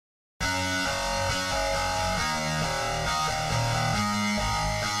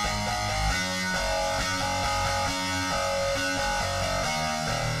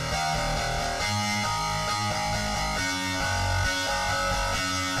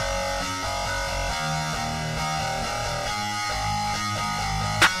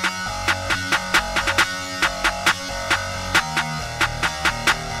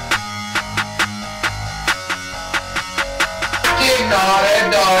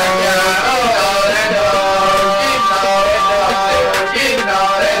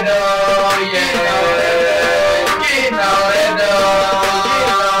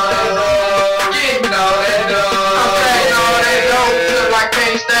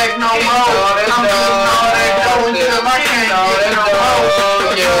stack no more. I'm getting all that dough until I can't get no more.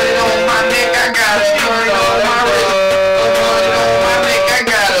 Put it on my neck, I got a hundred on my wrist. Put it on my neck, I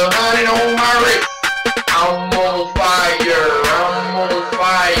got a hundred on my wrist. I'm on fire, I'm on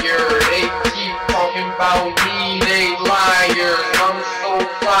fire. They keep talking about me, they liars. I'm so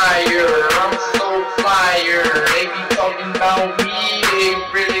flyer, I'm so flyer. They be talking about me, they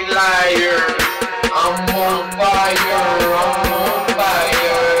really liars. I'm on fire, I'm on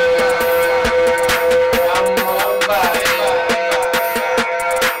fire. I'm on fire.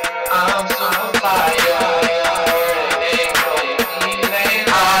 I'm so flyer. They know me, they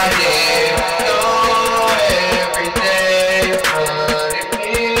liars. Every day, running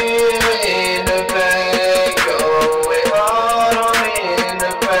in the bank, going hard, I'm in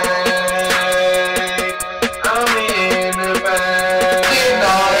the bank. I'm in the bank. Getting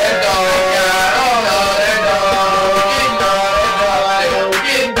all that dough, got all that dough.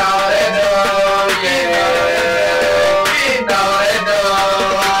 Getting all that dough, yeah. Getting all that dough.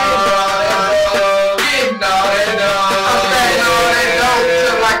 Getting all that dough. I'm stacking all that dough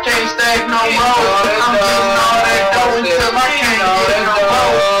till I can't stack no more. I'm getting all that dough until I can't get no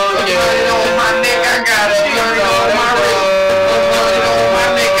more. Put it on my neck, I got a hundred on my wrist. Put it on my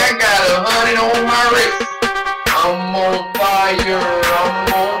neck, I got a hundred on my wrist. I'm on fire, I'm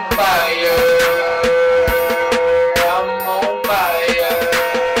on fire. I'm on fire.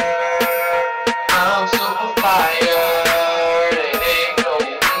 I'm super fire. They know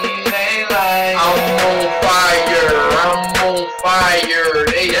me, they like. I'm on fire, I'm on fire.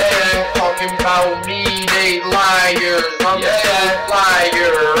 They keep talking about me, they liars. I'm so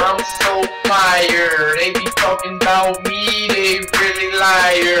flyer, I'm so flyer. They be talking about me, they really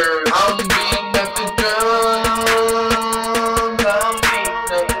liars.